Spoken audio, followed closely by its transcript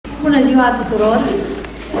Bună ziua tuturor,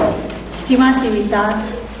 stimați invitați,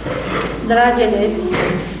 dragi elevi,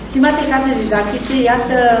 stimate cadre didactice,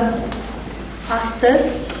 iată, astăzi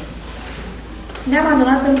ne-am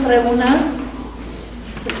adunat împreună,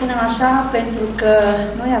 să spunem așa, pentru că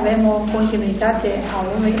noi avem o continuitate a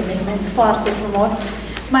unui eveniment foarte frumos,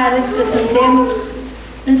 mai ales că suntem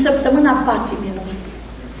în săptămâna patimilor,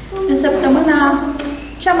 în săptămâna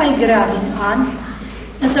cea mai grea din an,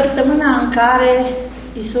 în săptămâna în care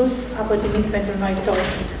Iisus a pătimit pentru noi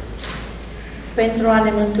toți, pentru a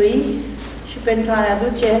ne mântui și pentru a ne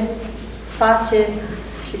aduce pace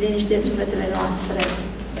și liniște în sufletele noastre.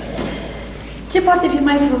 Ce poate fi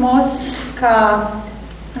mai frumos ca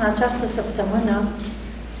în această săptămână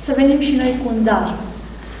să venim și noi cu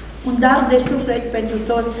un dar de suflet pentru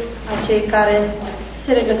toți acei care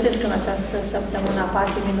se regăsesc în această săptămână a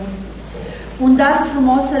patimilor. Un dar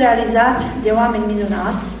frumos realizat de oameni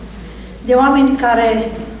minunați, de oameni care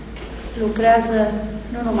lucrează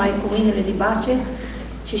nu numai cu mâinile dibace,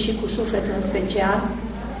 ci și cu sufletul în special,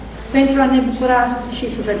 pentru a ne bucura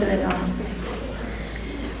și sufletele noastre.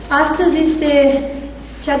 Astăzi este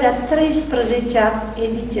cea de-a 13-a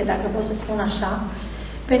ediție, dacă pot să spun așa,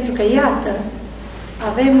 pentru că, iată,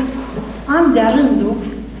 avem an de-a rândul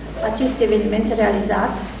acest eveniment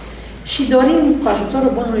realizat și dorim, cu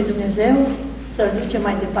ajutorul Bunului Dumnezeu, să-l ducem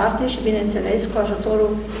mai departe și, bineînțeles, cu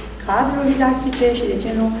ajutorul cadrelor didactice și, de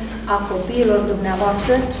ce nu, a copiilor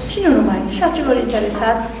dumneavoastră și nu numai, și a celor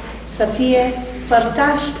interesați să fie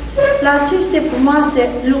părtași la aceste frumoase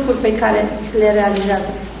lucruri pe care le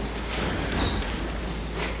realizează.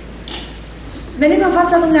 Venim în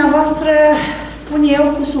fața dumneavoastră, spun eu,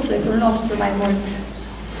 cu sufletul nostru mai mult,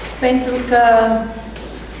 pentru că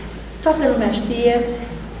toată lumea știe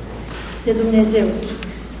de Dumnezeu,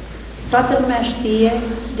 toată lumea știe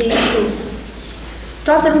de Iisus,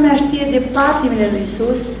 toată lumea știe de patimile lui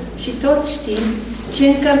Iisus și toți știm ce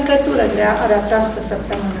încărcătură grea are această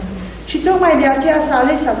săptămână. Și tocmai de aceea s-a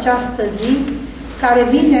ales această zi care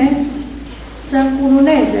vine să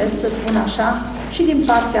încununeze, să spun așa, și din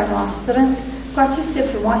partea noastră cu aceste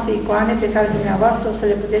frumoase icoane pe care dumneavoastră o să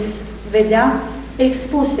le puteți vedea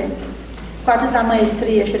expuse cu atâta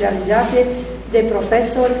maestrie și realizate de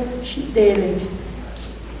profesori și de elevi.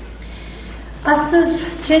 Astăzi,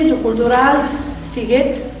 Centrul Cultural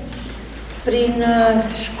Sighet, prin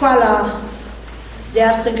Școala de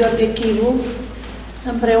Artă Gheorghe Chivu,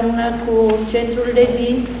 împreună cu Centrul de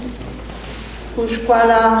Zi, cu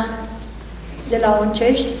Școala de la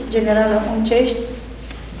Oncești, Generală Oncești,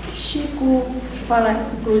 și cu Școala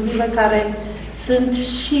Inclusivă, care sunt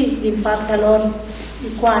și din partea lor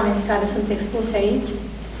icoane care sunt expuse aici.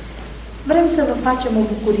 Vrem să vă facem o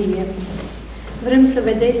bucurie. Vrem să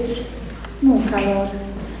vedeți munca lor.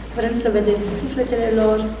 Vrem să vedeți sufletele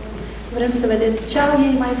lor. Vrem să vedeți ce au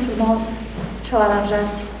ei mai frumos și-au aranjat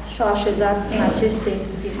și-au așezat în aceste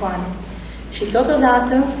icoane. Și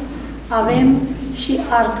totodată avem și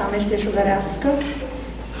arca meșteșugărească,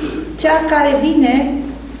 cea care vine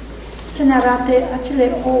să ne arate acele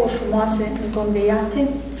ouă frumoase încondeiate,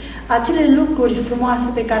 acele lucruri frumoase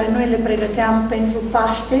pe care noi le pregăteam pentru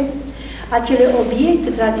Paște, acele obiecte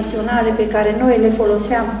tradiționale pe care noi le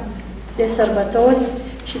foloseam de sărbători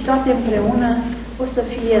și toate împreună o să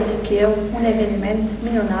fie, zic eu, un eveniment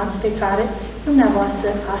minunat pe care dumneavoastră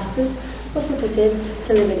astăzi o să puteți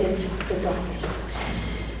să le vedeți pe toate.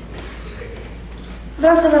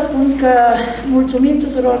 Vreau să vă spun că mulțumim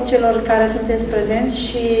tuturor celor care sunteți prezenți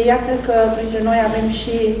și iată că printre noi avem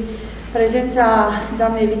și prezența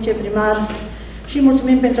doamnei viceprimar și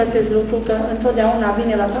mulțumim pentru acest lucru, că întotdeauna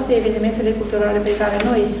vine la toate evenimentele culturale pe care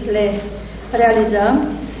noi le realizăm.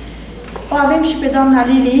 O avem și pe doamna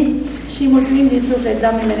Lili și mulțumim din suflet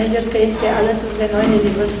doamnei manager că este alături de noi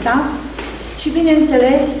de vârsta și,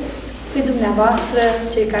 bineînțeles, pe dumneavoastră,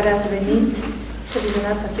 cei care ați venit să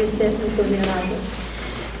vizionați aceste lucruri minunate.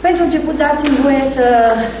 Pentru început, dați-mi voie să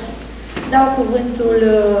dau cuvântul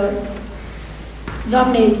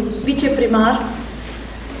doamnei viceprimar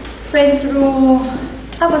pentru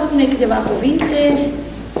a vă spune câteva cuvinte,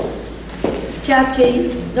 ceea ce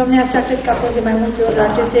domnia sa cred că a fost de mai multe ori la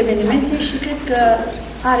aceste evenimente și cred că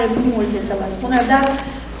are multe să vă spună, dar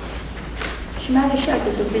și mai are și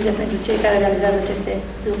alte surprize pentru cei care realizează aceste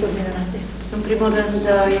lucruri minunate. În primul rând,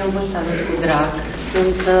 eu vă salut cu drag.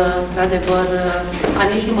 Sunt, într-adevăr,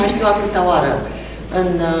 nici nu mai știu a câta oară în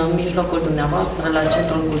mijlocul dumneavoastră, la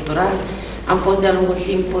Centrul Cultural. Am fost de-a lungul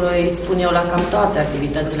timpului, spun eu, la cam toate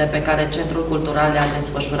activitățile pe care Centrul Cultural le-a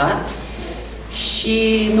desfășurat și Și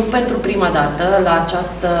nu pentru prima dată, la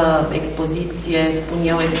această expoziție, spun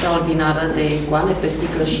eu, extraordinară de icoane pe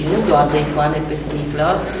sticlă și nu doar de icoane pe sticlă,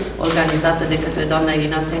 organizată de către doamna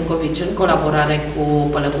Irina Stencovici în colaborare cu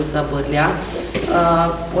Pălăcuța Bârlea,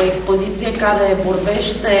 o expoziție care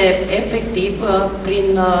vorbește efectiv prin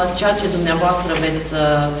ceea ce dumneavoastră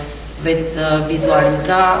veți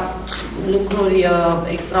vizualiza, lucruri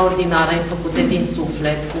extraordinare făcute din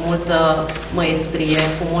suflet, cu multă măestrie,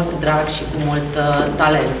 cu mult drag și cu mult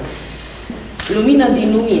talent. Lumină din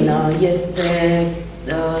lumină este,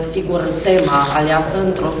 sigur, tema aleasă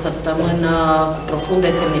într-o săptămână cu profunde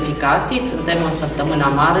semnificații. Suntem în săptămâna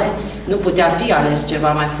mare. Nu putea fi ales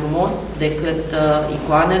ceva mai frumos decât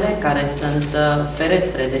icoanele, care sunt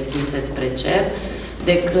ferestre deschise spre cer,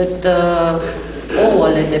 decât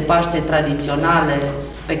ouăle de Paște tradiționale,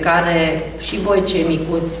 pe care și voi cei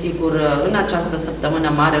micuți, sigur, în această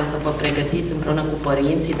săptămână mare o să vă pregătiți împreună cu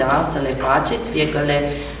părinții, da, să le faceți, fie că le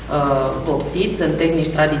vopsiți în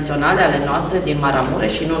tehnici tradiționale ale noastre din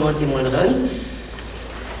Maramureș și nu în ultimul rând.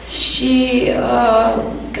 Și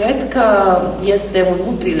cred că este un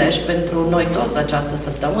bun prilej pentru noi toți această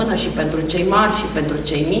săptămână, și pentru cei mari și pentru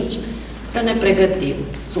cei mici, să ne pregătim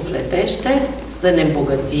sufletește, să ne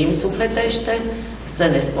îmbogățim sufletește, să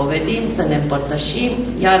ne spovedim, să ne împărtășim,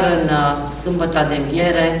 iar în sâmbăta de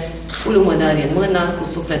înviere, cu lumânări în mână, cu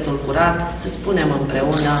sufletul curat, să spunem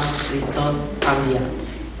împreună: Hristos a înviat.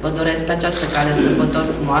 Vă doresc pe această cale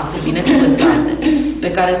sărbători frumoase, binecuvântate,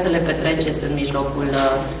 pe care să le petreceți în mijlocul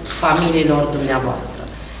familiilor dumneavoastră.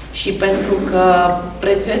 Și pentru că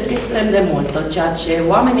prețuiesc extrem de mult tot ceea ce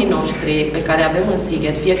oamenii noștri pe care avem în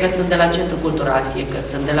Sighet, fie că sunt de la Centrul Cultural, fie că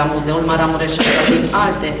sunt de la Muzeul Maramureș sau din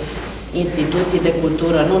alte instituții de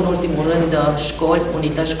cultură, nu în ultimul rând școli,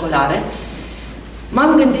 unități școlare,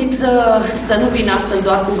 m-am gândit să nu vin astăzi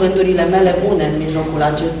doar cu gândurile mele bune în mijlocul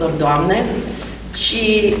acestor doamne, ci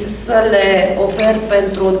să le ofer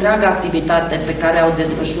pentru întreaga activitate pe care au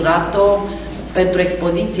desfășurat-o, pentru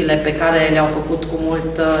expozițiile pe care le-au făcut cu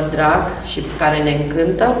mult drag și care ne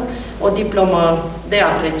încântă, o diplomă de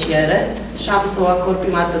apreciere, și am să o acord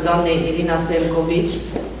prima dată doamnei Irina Stencovici,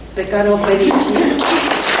 pe care o felicit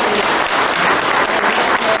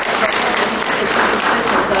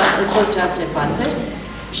în tot ceea ce face,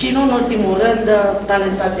 și nu în ultimul rând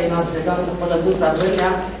talentatei noastre, doamna Pălăcuța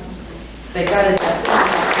Bârlea, pe care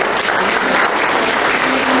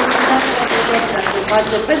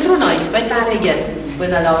face pentru noi, pentru Sighet,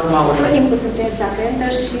 până la urma urmei. Tot timpul sunteți atentă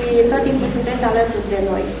și tot timpul sunteți alături de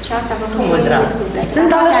noi. Și asta vă mulțumesc.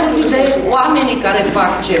 Sunt alături de oamenii care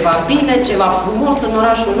fac ceva bine, ceva frumos în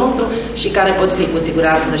orașul nostru și care pot fi cu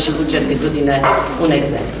siguranță și cu certitudine un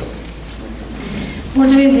exemplu.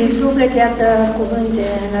 Mulțumim din suflet, iată cuvinte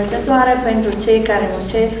înălțătoare pentru cei care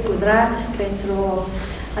muncesc cu drag, pentru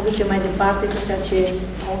a duce mai departe tot ceea ce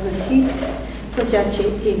au găsit, tot ceea ce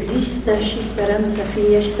există, și sperăm să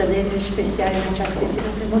fie și să dea și peste ani în această zi.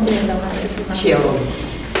 Mulțumim, doamna viceprimar. Și eu vă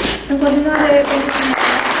mulțumesc. În continuare,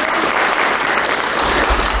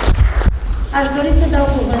 aș dori să dau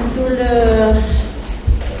cuvântul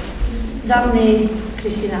doamnei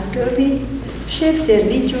Cristina Chiorbi, șef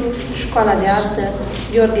serviciu Școala de Artă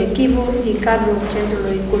Gheorghe Chivu, din cadrul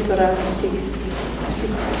Centrului Cultural Sighet.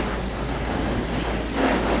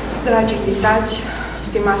 Dragi invitați,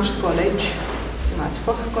 stimați colegi, stimați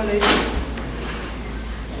foști colegi,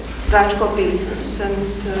 dragi copii,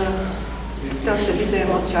 sunt deosebit de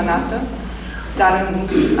emoționată, dar în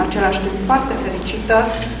același timp foarte fericită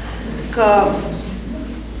că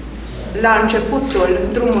la începutul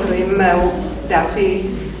drumului meu de a fi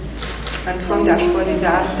în fruntea Școlii de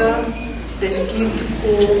Artă, deschid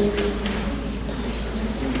cu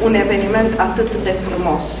un eveniment atât de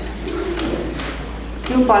frumos.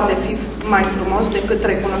 Nu poate fi mai frumos decât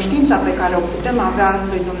recunoștința pe care o putem avea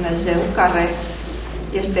lui Dumnezeu, care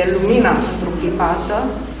este lumina întruchipată.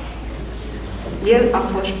 El a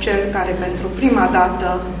fost cel care pentru prima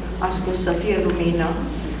dată a spus să fie lumină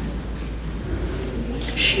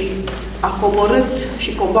și a coborât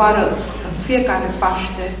și coboară în fiecare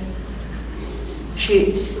Paște și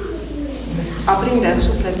aprinde în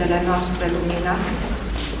sufletele noastre lumina.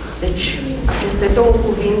 Deci, aceste două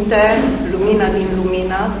cuvinte, lumină din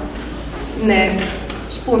lumină, ne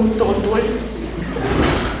spun totul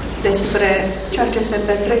despre ceea ce se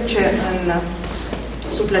petrece în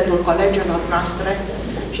sufletul colegilor noastre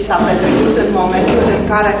și s-a petrecut în momentul în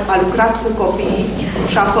care a lucrat cu copiii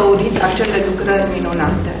și a făurit acele lucrări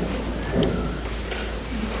minunate.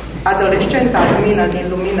 Adolescenta lumină din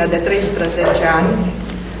lumină de 13 ani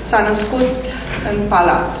s-a născut în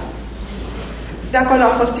palat. De acolo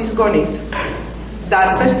a fost izgonit.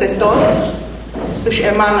 Dar peste tot își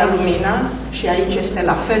emană lumina și aici este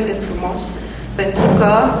la fel de frumos, pentru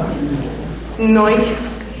că noi,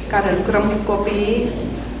 care lucrăm cu copiii,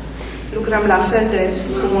 lucrăm la fel de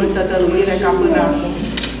cu multă dăruire ca până acum,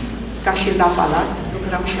 ca și la palat,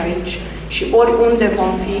 lucrăm și aici. Și oriunde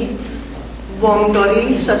vom fi, vom dori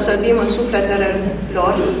să sădim în sufletele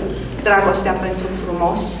lor dragostea pentru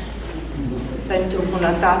frumos, pentru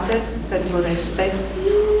bunătate, pentru respect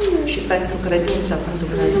și pentru credință în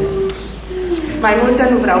Dumnezeu. Mai multe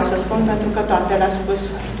nu vreau să spun, pentru că toate le-a spus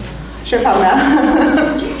șefa mea.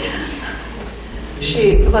 Și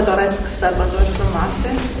vă doresc sărbători frumoase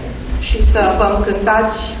și să vă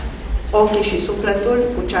încântați ochii și sufletul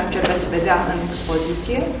cu ceea ce veți vedea în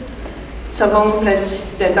expoziție, să vă umpleți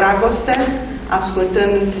de dragoste,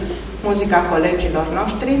 ascultând muzica colegilor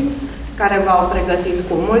noștri, care v-au pregătit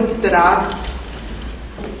cu mult drag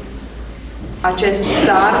acest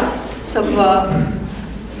dar,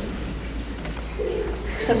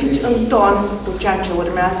 să fiți în ton cu ceea ce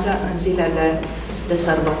urmează în zilele de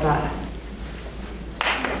sărbătoare.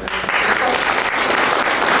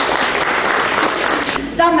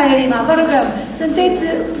 Doamna Irina, vă rugăm, sunteți,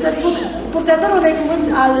 să spun, purtătorul de cuvânt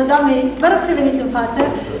al doamnei, vă rog să veniți în față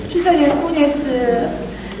și să ne spuneți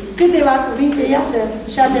câteva cuvinte, iată,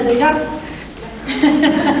 și-a delegat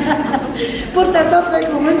purtător de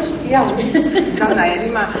cuvânt știam. Doamna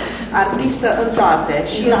Irina, artistă în toate,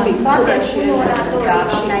 și în pictură, și în orator,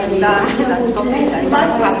 și în dans,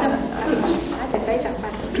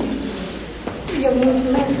 eu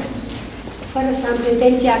mulțumesc, fără să am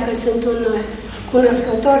pretenția că sunt un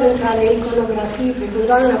cunoscător ale iconografiei, precum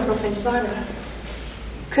doamna profesoară,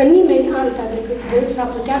 că nimeni alta decât dânsa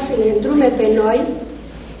putea să ne îndrume pe noi,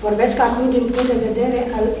 vorbesc acum din punct de vedere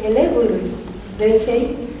al elevului dânsei,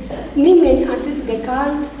 nimeni atât de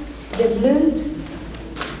cald, de blând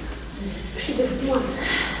și de frumoasă.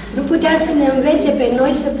 Nu putea să ne învețe pe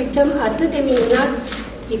noi să pictăm atât de minunat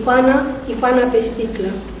icoana pe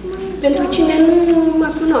sticlă. Pentru cine nu mă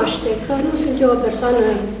cunoaște, că nu sunt eu o persoană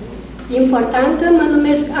importantă, mă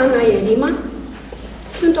numesc Ana Erima,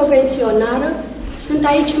 sunt o pensionară, sunt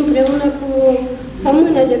aici împreună cu o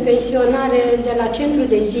mână de pensionare de la centru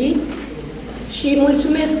de zi și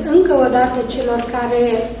mulțumesc încă o dată celor care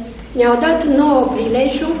ne-au dat nouă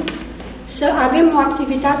prilejul să avem o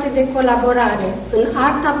activitate de colaborare în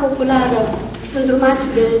arta populară, îndrumați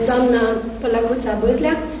de doamna Pălăguța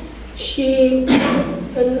Bârlea, și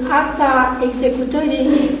în arta executării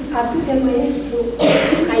atât de maestru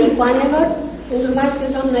a icoanelor, îndrumați de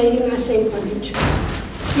doamna Irina Sencovici.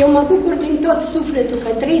 Eu mă bucur din tot sufletul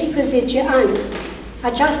că 13 ani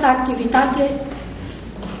această activitate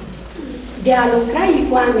de a lucra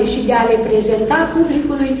icoane și de a le prezenta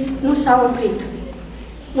publicului nu s-a oprit.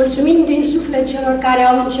 Mulțumim din suflet celor care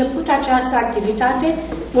au început această activitate,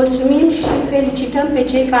 mulțumim și felicităm pe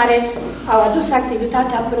cei care au adus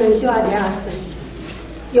activitatea până în ziua de astăzi.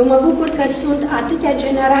 Eu mă bucur că sunt atâtea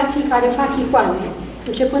generații care fac icoane,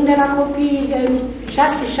 începând de la copiii de 6-7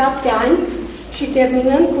 ani și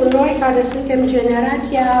terminând cu noi care suntem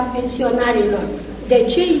generația pensionarilor. De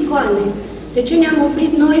ce icoane? De ce ne-am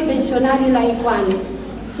oprit noi, pensionarii, la icoane?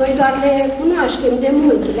 Noi doar le cunoaștem de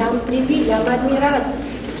mult, le-am privit, le-am admirat,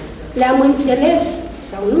 le-am înțeles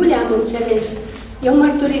sau nu le-am înțeles. Eu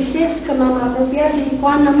mărturisesc că m-am apropiat de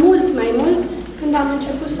icoană mult mai mult când am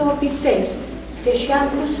început să o pictez. Deși am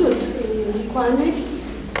cusut icoane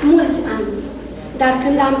mulți ani. Dar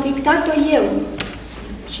când am pictat-o eu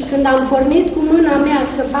și când am pornit cu mâna mea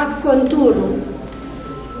să fac conturul,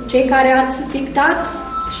 cei care ați pictat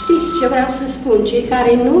știți ce vreau să spun, cei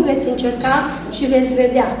care nu veți încerca și veți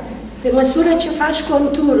vedea. Pe măsură ce faci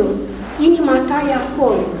conturul, inima ta e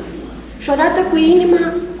acolo. Și odată cu inima,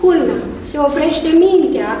 culmea, se oprește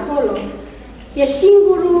mintea acolo. E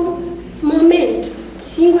singurul moment,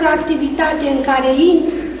 singura activitate în care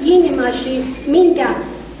inima și mintea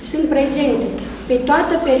sunt prezente pe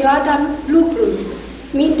toată perioada lucrului.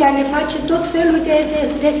 Mintea ne face tot felul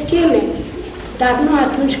de scheme, dar nu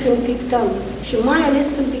atunci când pictăm și mai ales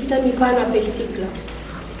când pictăm icoana pe sticlă.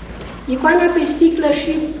 Icoana pe sticlă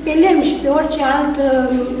și pe lemn și pe orice alt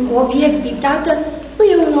obiect pictată nu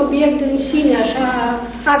e un obiect în sine așa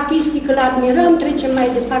artistic, îl admirăm, trecem mai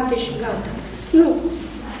departe și gata. Nu.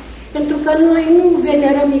 Pentru că noi nu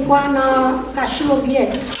venerăm icoana ca și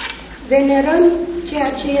obiect. Venerăm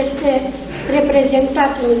ceea ce este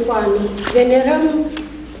reprezentat în icoană. Venerăm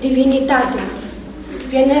divinitatea.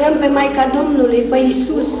 Venerăm pe Maica Domnului, pe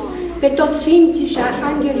Iisus, pe toți Sfinții și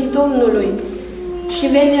Arhanghelii Domnului. Și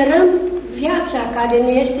venerăm viața care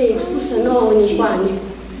ne este expusă nouă în icoane.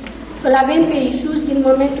 Îl avem pe Iisus din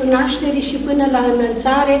momentul nașterii și până la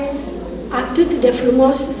înălțare atât de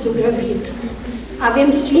frumos zugrăvit.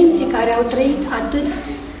 avem sfinții care au trăit atât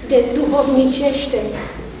de duhovnicește,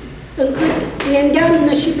 încât ne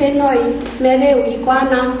îndeamnă și pe noi mereu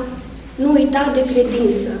icoana, nu uita de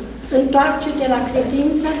credință. Întoarce-te la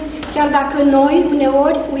credință, chiar dacă noi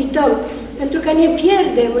uneori uităm, pentru că ne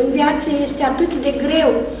pierdem, în viață este atât de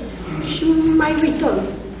greu și mai uităm.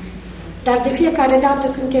 Dar de fiecare dată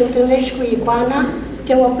când te întâlnești cu icoana,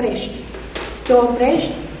 te oprești. Te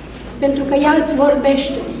oprești pentru că ea îți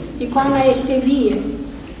vorbește. Icoana este vie.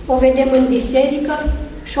 O vedem în biserică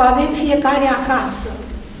și o avem fiecare acasă.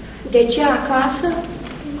 De ce acasă?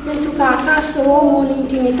 Pentru că acasă omul, în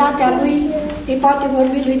intimitatea lui, îi poate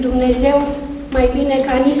vorbi lui Dumnezeu mai bine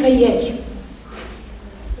ca nicăieri.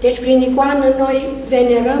 Deci prin icoană noi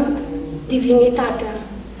venerăm divinitatea,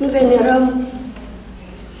 nu venerăm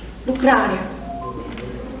lucrarea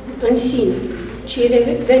în sine, ci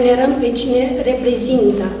venerăm pe cine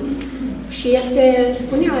reprezintă. Și este,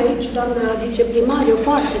 spunea aici doamna viceprimar, o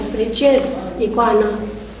poartă spre cer, icoana.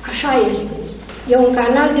 Așa este. E un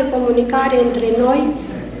canal de comunicare între noi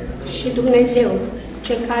și Dumnezeu,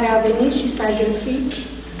 Cel care a venit și s-a jertfit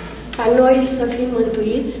ca noi să fim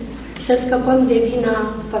mântuiți, să scăpăm de vina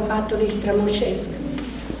păcatului strămoșesc.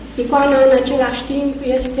 Icoana în același timp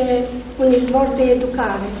este un izvor de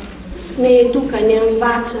educare. Ne educă, ne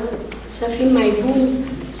învață să fim mai buni,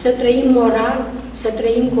 să trăim moral, să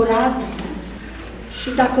trăim curat și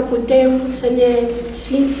dacă putem să ne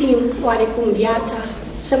sfințim oarecum viața,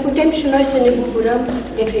 să putem și noi să ne bucurăm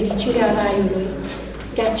de fericirea Raiului.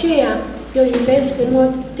 De aceea eu iubesc în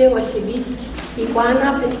mod deosebit icoana,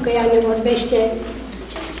 pentru că ea ne vorbește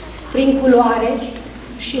prin culoare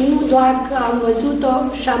și nu doar că am văzut-o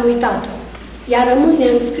și am uitat-o. Ea rămâne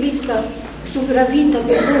înscrisă, sugrăvită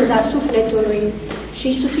pe bârza sufletului și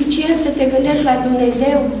e suficient să te gândești la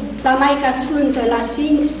Dumnezeu, la Maica Sfântă, la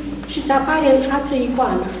Sfinți și să apare în față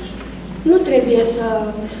icoana. Nu trebuie să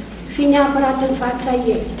fii neapărat în fața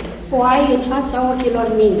ei. O ai în fața ochilor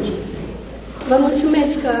minții. Vă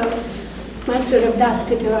mulțumesc că m-ați răbdat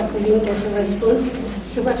câteva cuvinte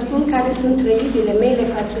să vă spun care sunt trăirile mele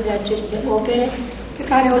față de aceste opere, pe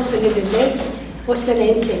care o să le vedeți, o să le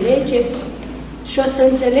înțelegeți și o să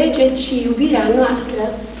înțelegeți și iubirea noastră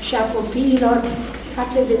și a copiilor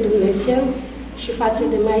față de Dumnezeu și față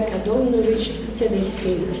de Maica Domnului și față de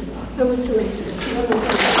Sfinți. Vă mulțumesc! Vă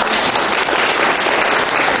mulțumesc!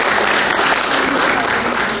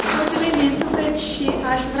 Și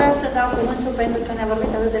aș vrea să dau cuvântul pentru că ne-a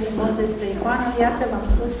vorbit atât de frumos despre icoană. Iată, v-am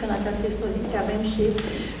spus că în această expoziție avem și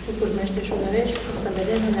lucruri meșteșugărești, o să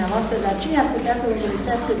vedeți dumneavoastră, dar cine ar putea să vă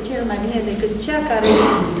povestească cel mai bine decât cea care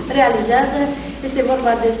realizează? Este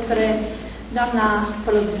vorba despre doamna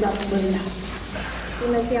Pălăduța Bărina.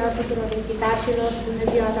 Bună ziua tuturor invitațiilor, bună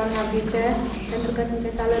ziua doamna vice, pentru că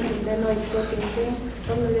sunteți alături de noi tot timpul,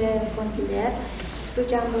 domnule consilier,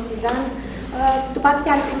 Lucian Botizan. După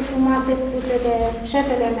atâtea lucruri frumoase spuse de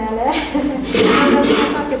șefele mele, am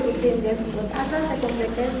foarte puțin de spus. Aș vrea să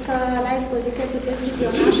completez că la expoziție puteți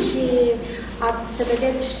viziona și să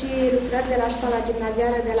vedeți și lucrări de la școala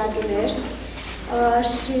gimnazială de la Giulești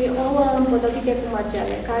și ouă împodobite cu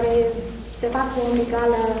mărgele, care se fac cu o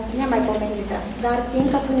migală nemaipomenită. Dar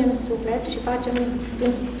fiindcă punem suflet și facem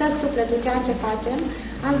din tot sufletul ceea ce facem,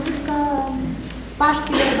 am zis că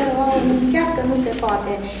Paștile, chiar că nu se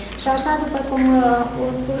poate. Și așa, după cum o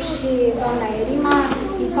spus și doamna Erima,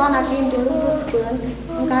 icoana fiind un lucru sfânt,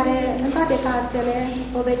 în care în toate casele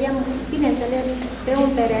o vedem, bineînțeles, pe un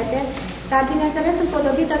perete, dar bineînțeles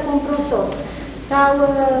împodobită cu un prosop. Sau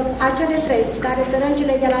acele trăiți, care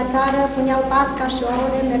țărâncile de la țară puneau pasca și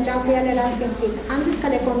ouăle, mergeau cu ele la sfințit. Am zis că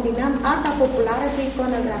le combinăm, arta populară cu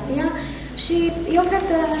iconografia, și eu cred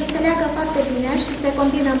că se leagă foarte bine și se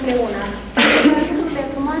combină împreună. Lucrurile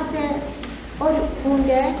frumoase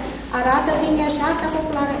oriunde arată bine și arta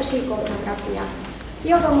populară și iconografia.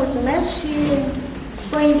 Eu vă mulțumesc și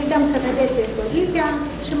vă invităm să vedeți expoziția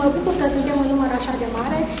și mă bucur că suntem un număr așa de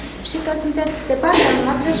mare și că sunteți de partea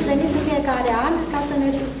noastră și veniți în fiecare an ca să ne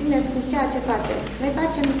susțineți cu ceea ce facem. Noi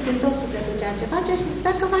facem din tot sufletul ceea ce facem și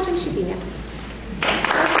sper că facem și bine.